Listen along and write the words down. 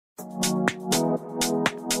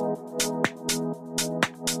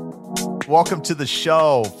Welcome to the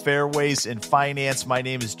show, Fairways in Finance. My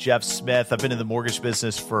name is Jeff Smith. I've been in the mortgage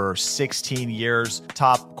business for 16 years,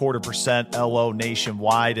 top 0.25% LO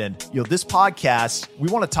nationwide. And this podcast, we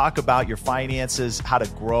want to talk about your finances, how to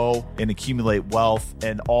grow and accumulate wealth,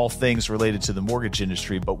 and all things related to the mortgage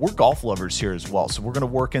industry. But we're golf lovers here as well. So we're going to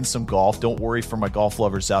work in some golf. Don't worry for my golf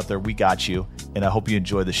lovers out there. We got you. And I hope you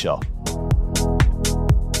enjoy the show.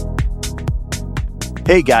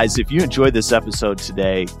 Hey guys, if you enjoyed this episode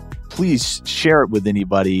today, please share it with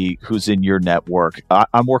anybody who's in your network.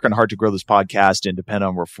 I'm working hard to grow this podcast and depend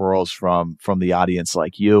on referrals from the audience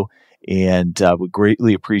like you. And would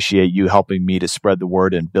greatly appreciate you helping me to spread the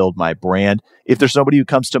word and build my brand. If there's somebody who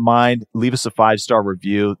comes to mind, leave us a 5-star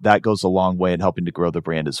review. That goes a long way in helping to grow the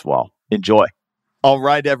brand as well. Enjoy. All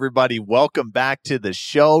right, everybody, welcome back to the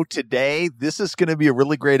show today. This is going to be a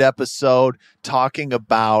really great episode talking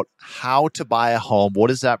about how to buy a home. What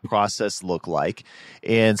does that process look like?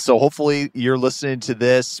 And so hopefully you're listening to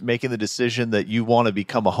this, making the decision that you want to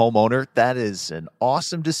become a homeowner. That is an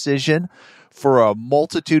awesome decision for a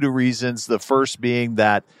multitude of reasons. The first being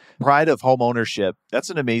that pride of home ownership.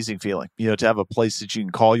 That's an amazing feeling, to have a place that you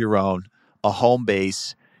can call your own, a home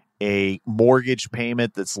base, a mortgage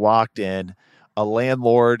payment that's locked in, a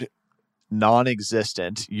landlord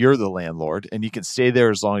non-existent. You're the landlord and you can stay there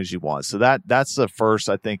as long as you want. So that's the first,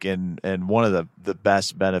 I think, and one of the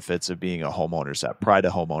best benefits of being a homeowner is that pride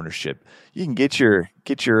of home ownership. You can get your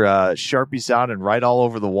Sharpies out and write all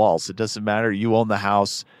over the walls. It doesn't matter. You own the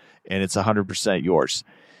house and it's 100% yours.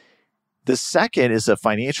 The second is a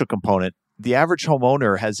financial component. The average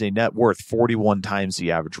homeowner has a net worth 41 times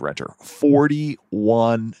the average renter.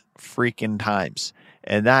 41 freaking times.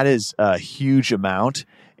 And that is a huge amount.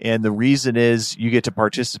 And the reason is you get to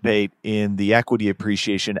participate in the equity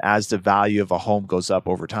appreciation as the value of a home goes up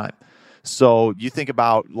over time. So you think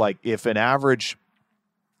about like if an average,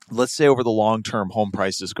 let's say over the long term, home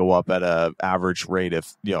prices go up at an average rate of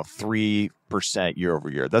 3% year over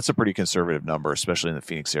year. That's a pretty conservative number, especially in the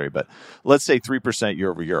Phoenix area. But let's say 3% year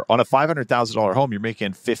over year. On a $500,000 home, you're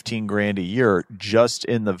making $15,000 a year just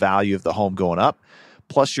in the value of the home going up.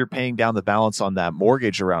 Plus, you're paying down the balance on that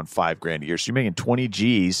mortgage around $5,000 a year. So you're making 20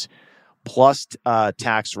 G's plus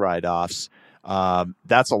tax write-offs.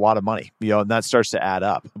 That's a lot of money, and that starts to add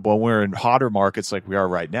up. When we're in hotter markets like we are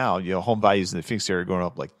right now, home values in the Phoenix area are going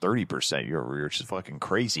up like 30% year over year, which is fucking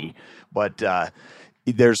crazy. But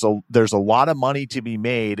there's a lot of money to be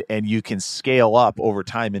made, and you can scale up over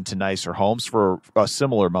time into nicer homes for a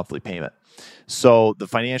similar monthly payment. So the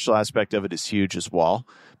financial aspect of it is huge as well.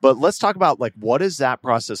 But let's talk about what does that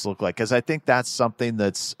process look like? Because I think that's something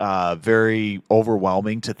that's very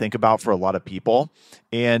overwhelming to think about for a lot of people.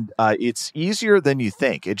 And it's easier than you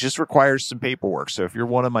think. It just requires some paperwork. So if you're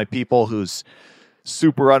one of my people who's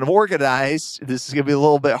super unorganized, this is going to be a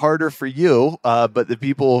little bit harder for you. But the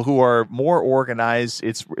people who are more organized,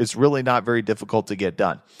 it's really not very difficult to get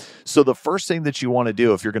done. So the first thing that you want to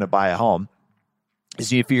do if you're going to buy a home is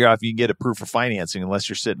you figure out if you can get a proof of financing, unless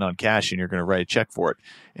you're sitting on cash and you're going to write a check for it.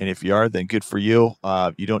 And if you are, then good for you.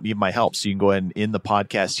 You don't need my help. So you can go ahead and end the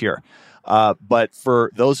podcast here. But for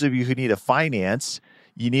those of you who need a finance,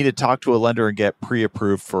 you need to talk to a lender and get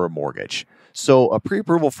pre-approved for a mortgage. So a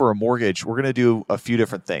pre-approval for a mortgage, we're going to do a few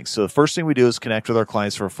different things. So the first thing we do is connect with our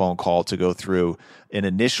clients for a phone call to go through an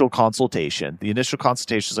initial consultation. The initial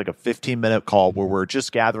consultation is like a 15-minute call where we're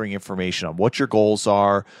just gathering information on what your goals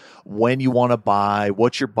are, when you want to buy,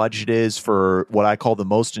 what your budget is for what I call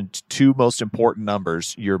the two most important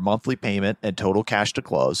numbers, your monthly payment and total cash to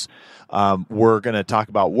close. We're going to talk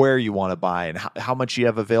about where you want to buy and how much you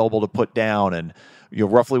have available to put down and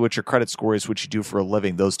roughly what your credit score is, what you do for a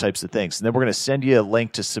living, those types of things. And then we're going to send you a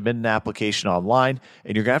link to submit an application online,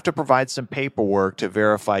 and you're going to have to provide some paperwork to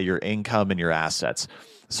verify your income and your assets.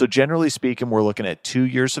 So generally speaking, we're looking at 2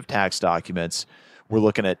 years of tax documents. We're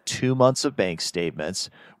looking at 2 months of bank statements.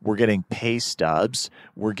 We're getting pay stubs.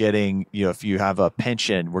 We're getting, if you have a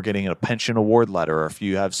pension, we're getting a pension award letter. Or if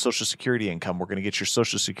you have Social Security income, we're going to get your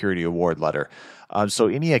Social Security award letter. So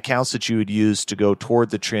any accounts that you would use to go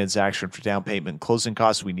toward the transaction for down payment and closing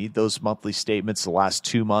costs, we need those monthly statements the last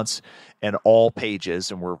 2 months and all pages.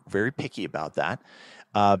 And we're very picky about that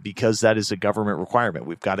because that is a government requirement.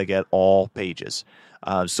 We've got to get all pages.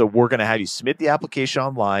 So we're going to have you submit the application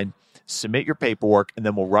online, submit your paperwork, and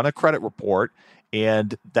then we'll run a credit report.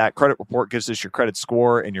 And that credit report gives us your credit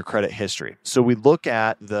score and your credit history. So we look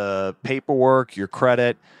at the paperwork, your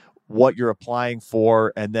credit, what you're applying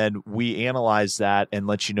for, and then we analyze that and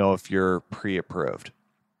let you know if you're pre-approved.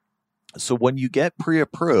 So when you get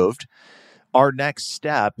pre-approved, our next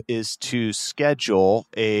step is to schedule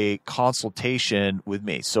a consultation with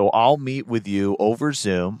me. So I'll meet with you over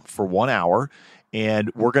Zoom for 1 hour,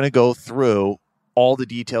 and we're going to go through all the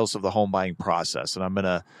details of the home buying process. And I'm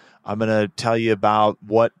gonna tell you about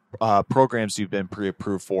what programs you've been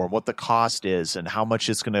pre-approved for, and what the cost is, and how much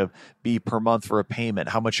it's going to be per month for a payment,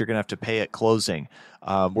 how much you're going to have to pay at closing.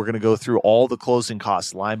 We're going to go through all the closing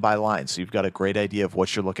costs line by line, so you've got a great idea of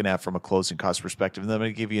what you're looking at from a closing cost perspective. And then I'm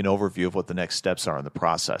going to give you an overview of what the next steps are in the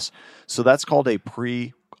process. So that's called a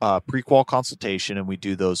pre-qual consultation, and we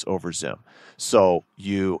do those over Zoom. So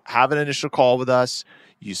you have an initial call with us,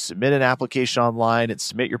 you submit an application online and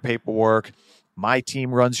submit your paperwork. My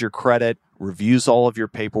team runs your credit, reviews all of your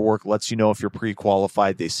paperwork, lets you know if you're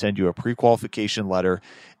pre-qualified. They send you a pre-qualification letter,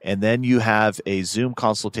 and then you have a Zoom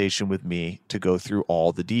consultation with me to go through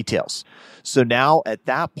all the details. So now at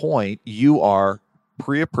that point, you are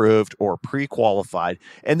pre-approved or pre-qualified.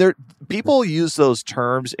 And people use those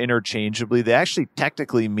terms interchangeably. They actually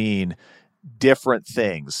technically mean different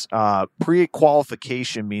things.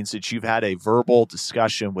 Pre-qualification means that you've had a verbal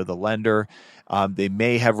discussion with a lender. They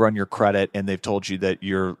may have run your credit and they've told you that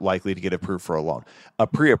you're likely to get approved for a loan. A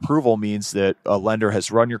pre-approval means that a lender has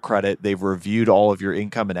run your credit, they've reviewed all of your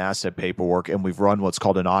income and asset paperwork, and we've run what's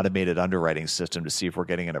called an automated underwriting system to see if we're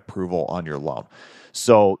getting an approval on your loan.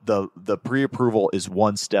 So the pre-approval is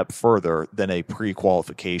one step further than a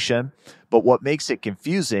pre-qualification. But what makes it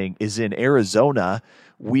confusing is in Arizona,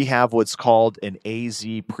 we have what's called an AZ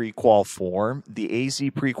pre-qual form. The AZ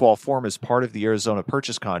pre-qual form is part of the Arizona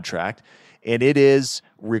purchase contract, and it is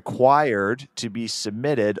required to be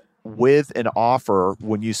submitted with an offer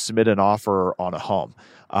when you submit an offer on a home.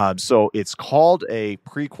 So it's called a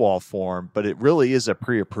pre-qual form, but it really is a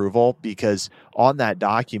pre-approval, because on that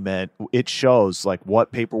document, it shows like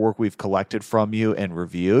what paperwork we've collected from you and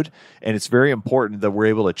reviewed. And it's very important that we're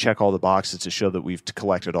able to check all the boxes to show that we've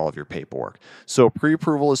collected all of your paperwork. So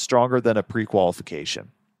pre-approval is stronger than a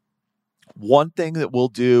pre-qualification. One thing that we'll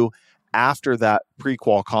do after that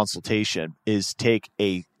pre-qual consultation is take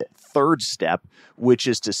a third step, which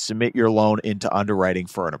is to submit your loan into underwriting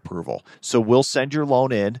for an approval. So we'll send your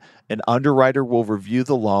loan in, an underwriter will review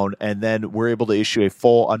the loan, and then we're able to issue a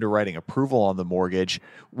full underwriting approval on the mortgage,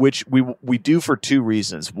 which we do for two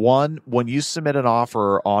reasons. One, when you submit an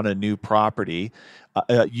offer on a new property,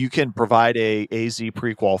 you can provide a AZ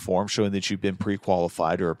pre-qual form showing that you've been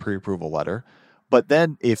pre-qualified or a pre-approval letter. But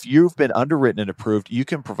then if you've been underwritten and approved, you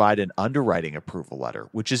can provide an underwriting approval letter,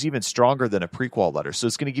 which is even stronger than a pre-qual letter. So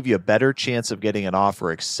it's going to give you a better chance of getting an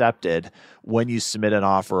offer accepted when you submit an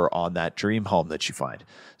offer on that dream home that you find.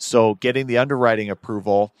 So getting the underwriting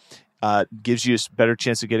approval gives you a better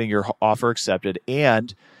chance of getting your offer accepted,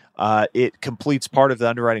 and it completes part of the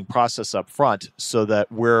underwriting process up front so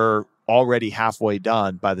that we're already halfway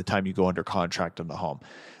done by the time you go under contract on the home.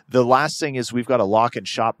 The last thing is we've got a lock and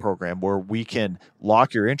shop program where we can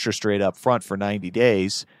lock your interest rate up front for 90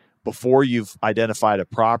 days before you've identified a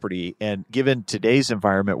property. And given today's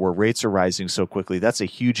environment where rates are rising so quickly, that's a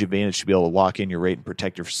huge advantage to be able to lock in your rate and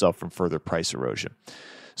protect yourself from further price erosion.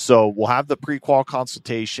 So we'll have the pre-qual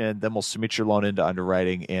consultation, then we'll submit your loan into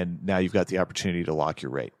underwriting, and now you've got the opportunity to lock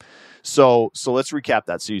your rate. So let's recap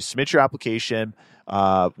that. So you submit your application.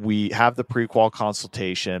 We have the pre-qual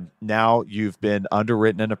consultation. Now you've been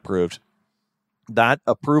underwritten and approved. That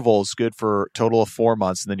approval is good for a total of 4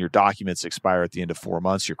 months, and then your documents expire at the end of 4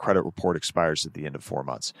 months. Your credit report expires at the end of 4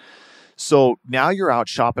 months. So now you're out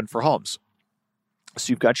shopping for homes.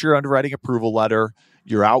 So you've got your underwriting approval letter.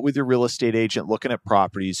 You're out with your real estate agent looking at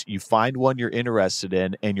properties. You find one you're interested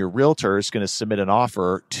in, and your realtor is going to submit an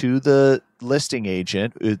offer to the listing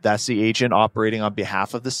agent. That's the agent operating on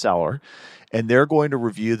behalf of the seller, and they're going to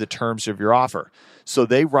review the terms of your offer. So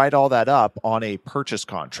they write all that up on a purchase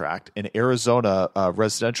contract, an Arizona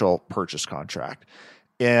residential purchase contract,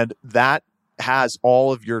 and that has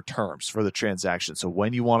all of your terms for the transaction. So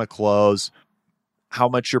when you want to close, how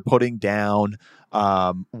much you're putting down,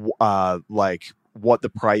 like what the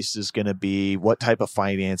price is going to be, what type of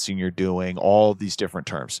financing you're doing, all of these different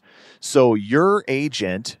terms. So your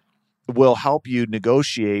agent will help you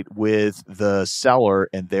negotiate with the seller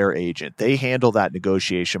and their agent. They handle that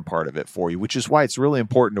negotiation part of it for you, which is why it's really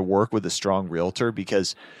important to work with a strong realtor,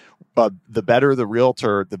 because the better the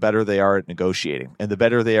realtor, the better they are at negotiating. And the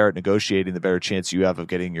better they are at negotiating, the better chance you have of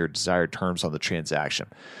getting your desired terms on the transaction.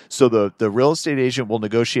 So the real estate agent will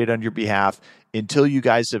negotiate on your behalf until you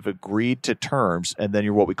guys have agreed to terms, and then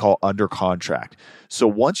you're what we call under contract. So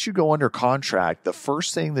once you go under contract, the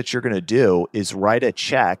first thing that you're going to do is write a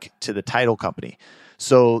check to the title company.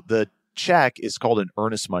 So the check is called an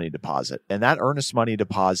earnest money deposit. And that earnest money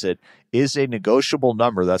deposit is a negotiable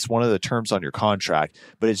number. That's one of the terms on your contract,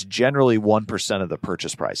 but it's generally 1% of the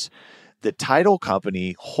purchase price. The title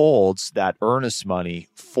company holds that earnest money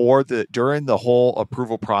during the whole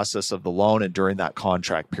approval process of the loan and during that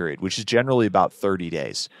contract period, which is generally about 30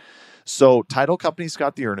 days. So title company's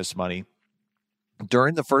got the earnest money.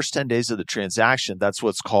 During the first 10 days of the transaction, that's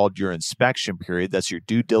what's called your inspection period. That's your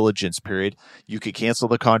due diligence period. You could cancel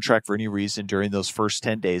the contract for any reason during those first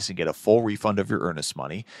 10 days and get a full refund of your earnest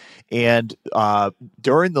money. And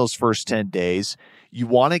during those first 10 days, you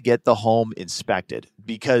want to get the home inspected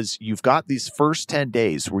because you've got these first 10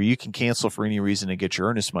 days where you can cancel for any reason and get your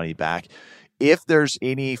earnest money back. If there's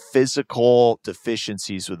any physical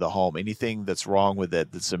deficiencies with the home, anything that's wrong with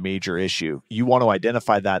it that's a major issue, you want to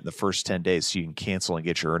identify that in the first 10 days so you can cancel and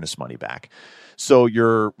get your earnest money back. So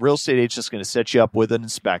your real estate agent is going to set you up with an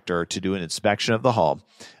inspector to do an inspection of the home.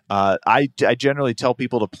 I generally tell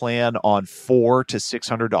people to plan on $400 to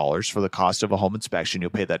 $600 for the cost of a home inspection.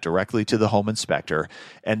 You'll pay that directly to the home inspector,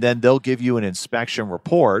 and then they'll give you an inspection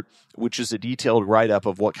report, which is a detailed write-up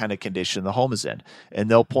of what kind of condition the home is in.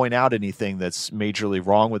 And they'll point out anything that's majorly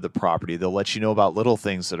wrong with the property. They'll let you know about little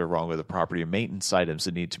things that are wrong with the property and maintenance items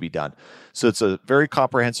that need to be done. So it's a very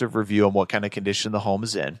comprehensive review on what kind of condition the home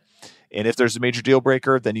is in. And if there's a major deal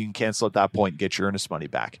breaker, then you can cancel at that point and get your earnest money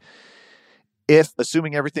back. If,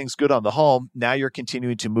 assuming everything's good on the home, now you're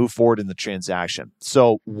continuing to move forward in the transaction.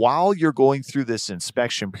 So while you're going through this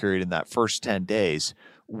inspection period in that first 10 days,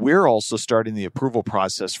 we're also starting the approval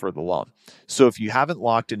process for the loan. So if you haven't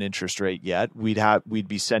locked an interest rate yet, we'd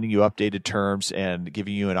be sending you updated terms and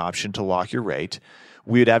giving you an option to lock your rate.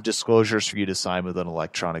 We would have disclosures for you to sign with an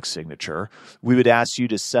electronic signature. We would ask you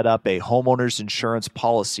to set up a homeowner's insurance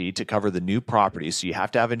policy to cover the new property. So you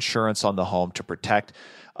have to have insurance on the home to protect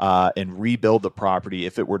and rebuild the property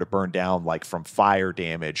if it were to burn down, like from fire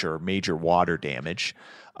damage or major water damage.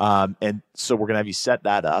 And so we're going to have you set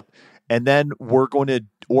that up. And then we're going to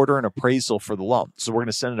order an appraisal for the loan. So we're going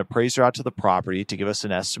to send an appraiser out to the property to give us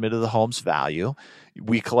an estimate of the home's value.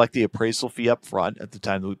 We collect the appraisal fee up front at the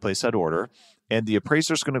time that we place that order. And the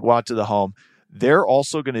appraiser is going to go out to the home. They're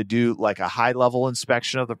also going to do like a high-level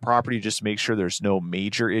inspection of the property, just to make sure there's no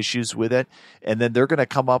major issues with it. And then they're going to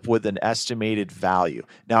come up with an estimated value.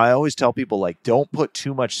 Now, I always tell people, like, don't put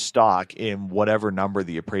too much stock in whatever number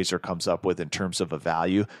the appraiser comes up with in terms of a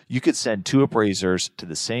value. You could send two appraisers to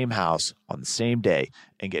the same house on the same day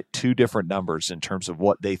and get two different numbers in terms of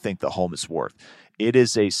what they think the home is worth. It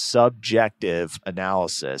is a subjective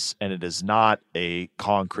analysis, and it is not a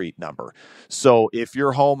concrete number. So if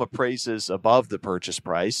your home appraises above the purchase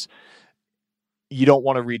price, you don't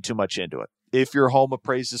want to read too much into it. If your home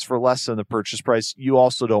appraises for less than the purchase price, you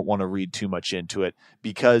also don't want to read too much into it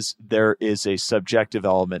because there is a subjective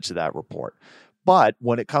element to that report. But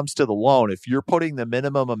when it comes to the loan, if you're putting the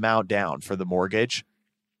minimum amount down for the mortgage,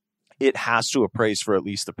 it has to appraise for at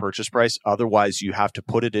least the purchase price. Otherwise, you have to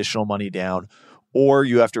put additional money down, or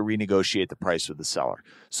you have to renegotiate the price with the seller.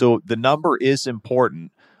 So the number is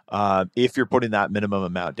important if you're putting that minimum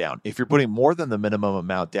amount down. If you're putting more than the minimum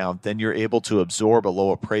amount down, then you're able to absorb a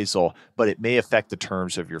low appraisal, but it may affect the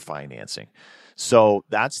terms of your financing. So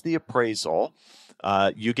that's the appraisal.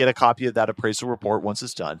 You get a copy of that appraisal report once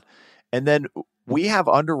it's done. And then we have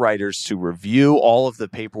underwriters to review all of the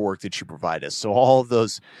paperwork that you provide us. So all of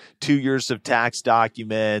those 2 years of tax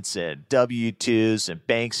documents and W-2s and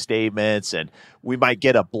bank statements, and we might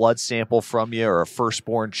get a blood sample from you or a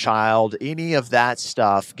firstborn child. Any of that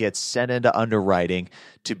stuff gets sent into underwriting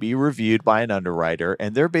to be reviewed by an underwriter,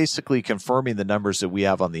 and they're basically confirming the numbers that we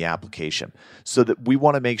have on the application. So that we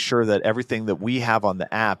want to make sure that everything that we have on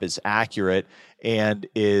the app is accurate and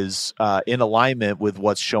is in alignment with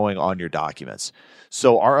what's showing on your documents.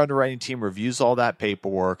 So our underwriting team reviews all that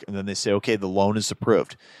paperwork, and then they say, okay, the loan is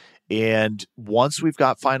approved. And once we've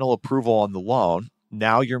got final approval on the loan,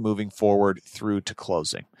 now you're moving forward through to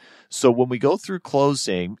closing. So when we go through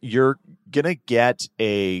closing, you're going to get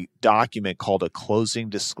a document called a closing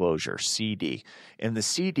disclosure, CD. And the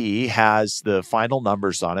CD has the final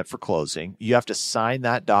numbers on it for closing. You have to sign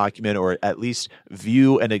that document or at least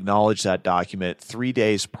view and acknowledge that document 3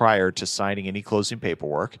 days prior to signing any closing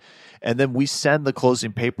paperwork. And then we send the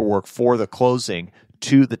closing paperwork for the closing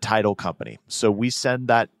to the title company. So we send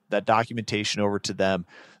that documentation over to them.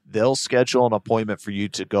 They'll schedule an appointment for you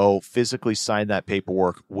to go physically sign that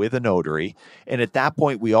paperwork with a notary. And at that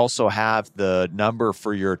point, we also have the number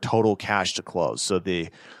for your total cash to close. So the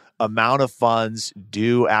amount of funds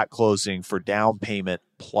due at closing for down payment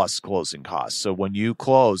plus closing costs. So when you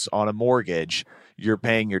close on a mortgage, you're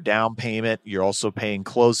paying your down payment, you're also paying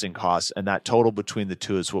closing costs, and that total between the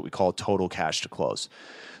two is what we call total cash to close.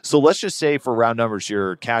 So let's just say for round numbers,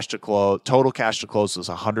 your total cash to close was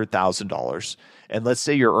 $100,000. And let's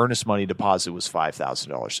say your earnest money deposit was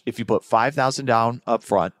 $5,000. If you put $5,000 down up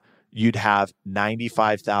front, you'd have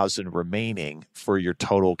 $95,000 remaining for your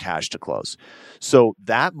total cash to close. So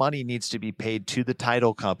that money needs to be paid to the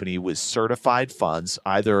title company with certified funds,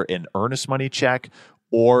 either an earnest money check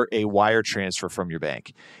or a wire transfer from your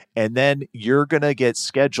bank. And then you're going to get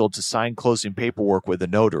scheduled to sign closing paperwork with a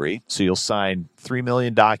notary. So you'll sign 3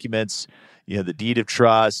 million documents, the deed of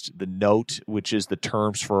trust, the note, which is the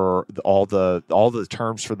terms for all the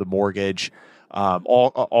terms for the mortgage,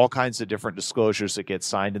 all kinds of different disclosures that get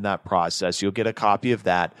signed in that process. You'll get a copy of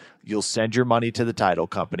that. You'll send your money to the title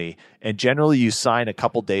company, and generally you sign a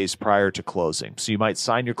couple days prior to closing. So you might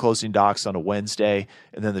sign your closing docs on a Wednesday,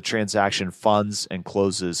 and then the transaction funds and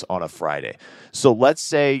closes on a Friday. So let's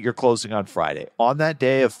say you're closing on Friday. On that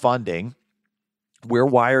day of funding, we're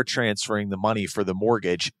wire transferring the money for the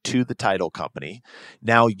mortgage to the title company.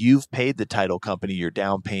 Now you've paid the title company your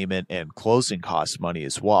down payment and closing cost money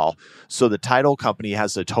as well. So the title company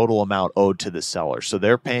has a total amount owed to the seller. So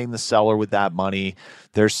they're paying the seller with that money.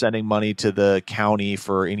 They're sending money to the county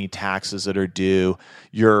for any taxes that are due.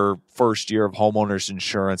 Your first year of homeowners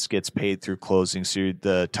insurance gets paid through closing. So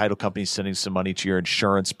the title company is sending some money to your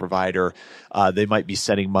insurance provider. They might be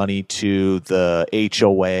sending money to the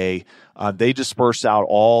HOA. They disperse out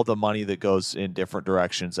all the money that goes in different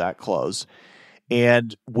directions at close.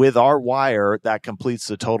 And with our wire, that completes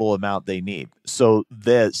the total amount they need. So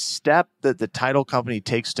the step that the title company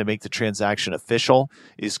takes to make the transaction official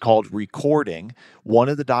is called recording. One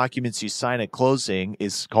of the documents you sign at closing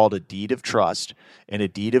is called a deed of trust. And a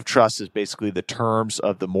deed of trust is basically the terms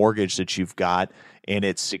of the mortgage that you've got, and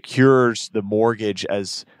it secures the mortgage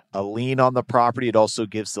as a lien on the property. It also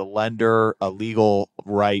gives the lender a legal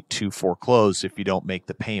right to foreclose if you don't make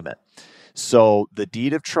the payment. So the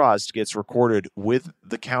deed of trust gets recorded with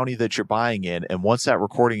the county that you're buying in. And once that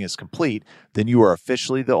recording is complete, then you are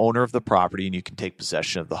officially the owner of the property and you can take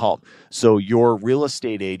possession of the home. So your real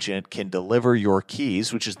estate agent can deliver your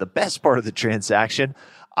keys, which is the best part of the transaction.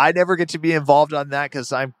 I never get to be involved on that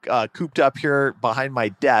because I'm cooped up here behind my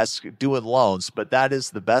desk doing loans, but that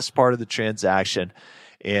is the best part of the transaction.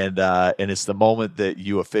 And it's the moment that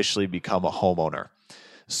you officially become a homeowner.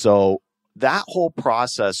 So that whole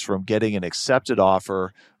process from getting an accepted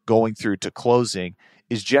offer going through to closing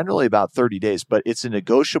is generally about 30 days, but it's a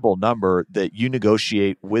negotiable number that you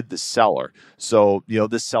negotiate with the seller. So,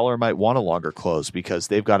 the seller might want a longer close because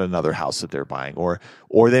they've got another house that they're buying, or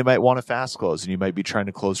they might want a fast close and you might be trying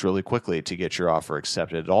to close really quickly to get your offer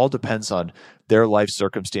accepted. It all depends on their life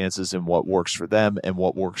circumstances and what works for them and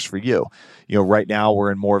what works for you. Right now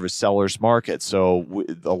we're in more of a seller's market. So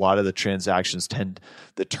a lot of the transactions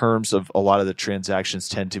the terms of a lot of the transactions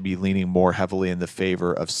tend to be leaning more heavily in the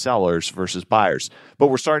favor of sellers versus buyers. But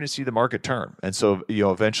we're starting to see the market turn. And so,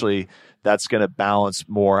 eventually that's going to balance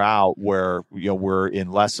more out where, we're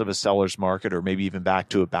in less of a seller's market or maybe even back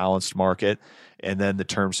to a balanced market. And then the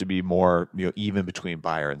terms would be more, even between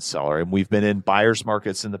buyer and seller. And we've been in buyer's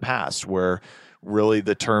markets in the past where really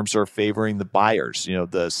the terms are favoring the buyers.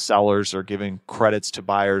 The sellers are giving credits to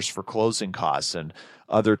buyers for closing costs and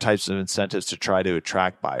other types of incentives to try to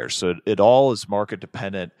attract buyers. So it all is market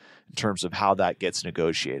dependent in terms of how that gets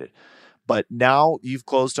negotiated. But now you've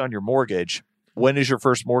closed on your mortgage. When is your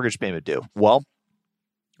first mortgage payment due? Well,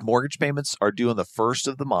 mortgage payments are due on the first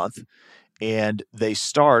of the month, and they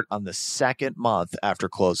start on the second month after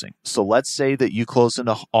closing. So let's say that you close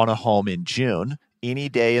on a home in June. Any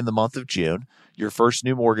day in the month of June, your first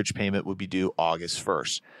new mortgage payment would be due August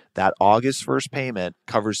 1st. That August 1st payment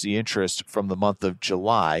covers the interest from the month of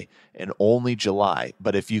July and only July.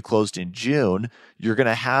 But if you closed in June, you're going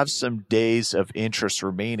to have some days of interest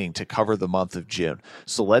remaining to cover the month of June.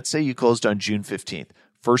 So let's say you closed on June 15th.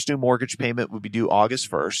 First new mortgage payment would be due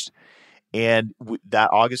August 1st. And that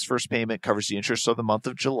August 1st payment covers the interest of the month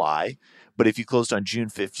of July. But if you closed on June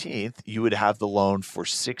 15th, you would have the loan for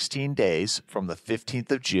 16 days from the 15th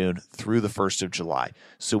of June through the 1st of July.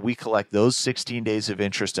 So we collect those 16 days of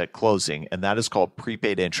interest at closing, and that is called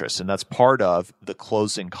prepaid interest. And that's part of the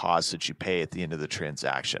closing costs that you pay at the end of the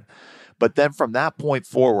transaction. But then from that point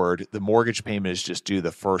forward, the mortgage payment is just due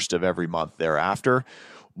the first of every month thereafter.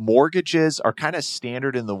 Mortgages are kind of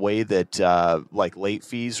standard in the way that like late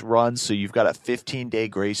fees run. So you've got a 15-day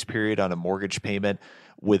grace period on a mortgage payment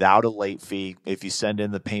without a late fee. If you send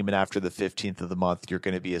in the payment after the 15th of the month, you're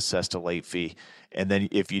going to be assessed a late fee. And then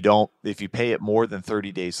if you pay it more than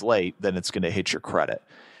 30 days late, then it's going to hit your credit.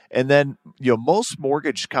 And then, most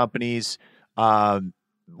mortgage companies,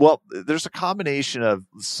 there's a combination of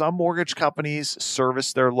some mortgage companies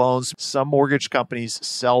service their loans. Some mortgage companies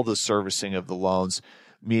sell the servicing of the loans,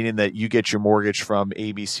 meaning that you get your mortgage from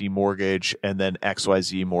ABC Mortgage and then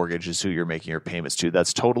XYZ Mortgage is who you're making your payments to.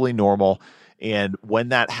 That's totally normal. And when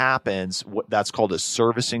that happens, that's called a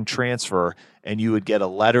servicing transfer. And you would get a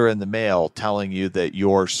letter in the mail telling you that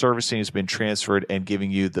your servicing has been transferred and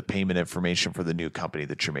giving you the payment information for the new company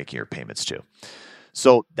that you're making your payments to.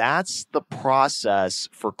 So that's the process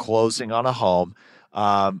for closing on a home.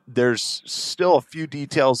 There's still a few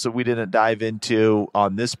details that we didn't dive into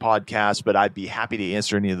on this podcast, but I'd be happy to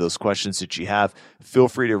answer any of those questions that you have. Feel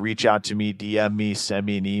free to reach out to me, DM me, send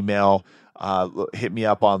me an email, hit me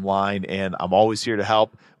up online, and I'm always here to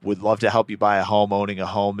help. Would love to help you buy a home. Owning a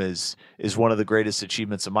home is one of the greatest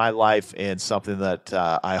achievements of my life, and something that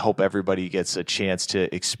I hope everybody gets a chance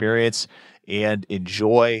to experience and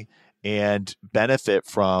enjoy and benefit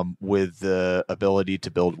from, with the ability to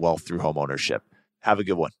build wealth through home ownership. Have a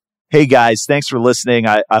good one. Hey guys, thanks for listening.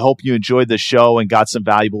 I hope you enjoyed the show and got some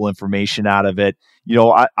valuable information out of it.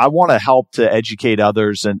 I want to help to educate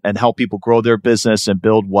others and help people grow their business and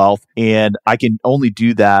build wealth. And I can only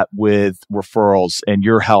do that with referrals and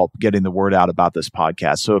your help getting the word out about this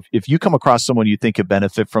podcast. So if you come across someone you think could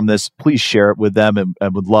benefit from this, please share it with them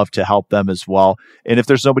and would love to help them as well. And if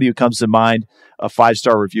there's somebody who comes to mind, a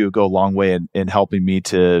 5-star review would go a long way in helping me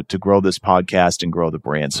to grow this podcast and grow the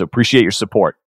brand. So appreciate your support.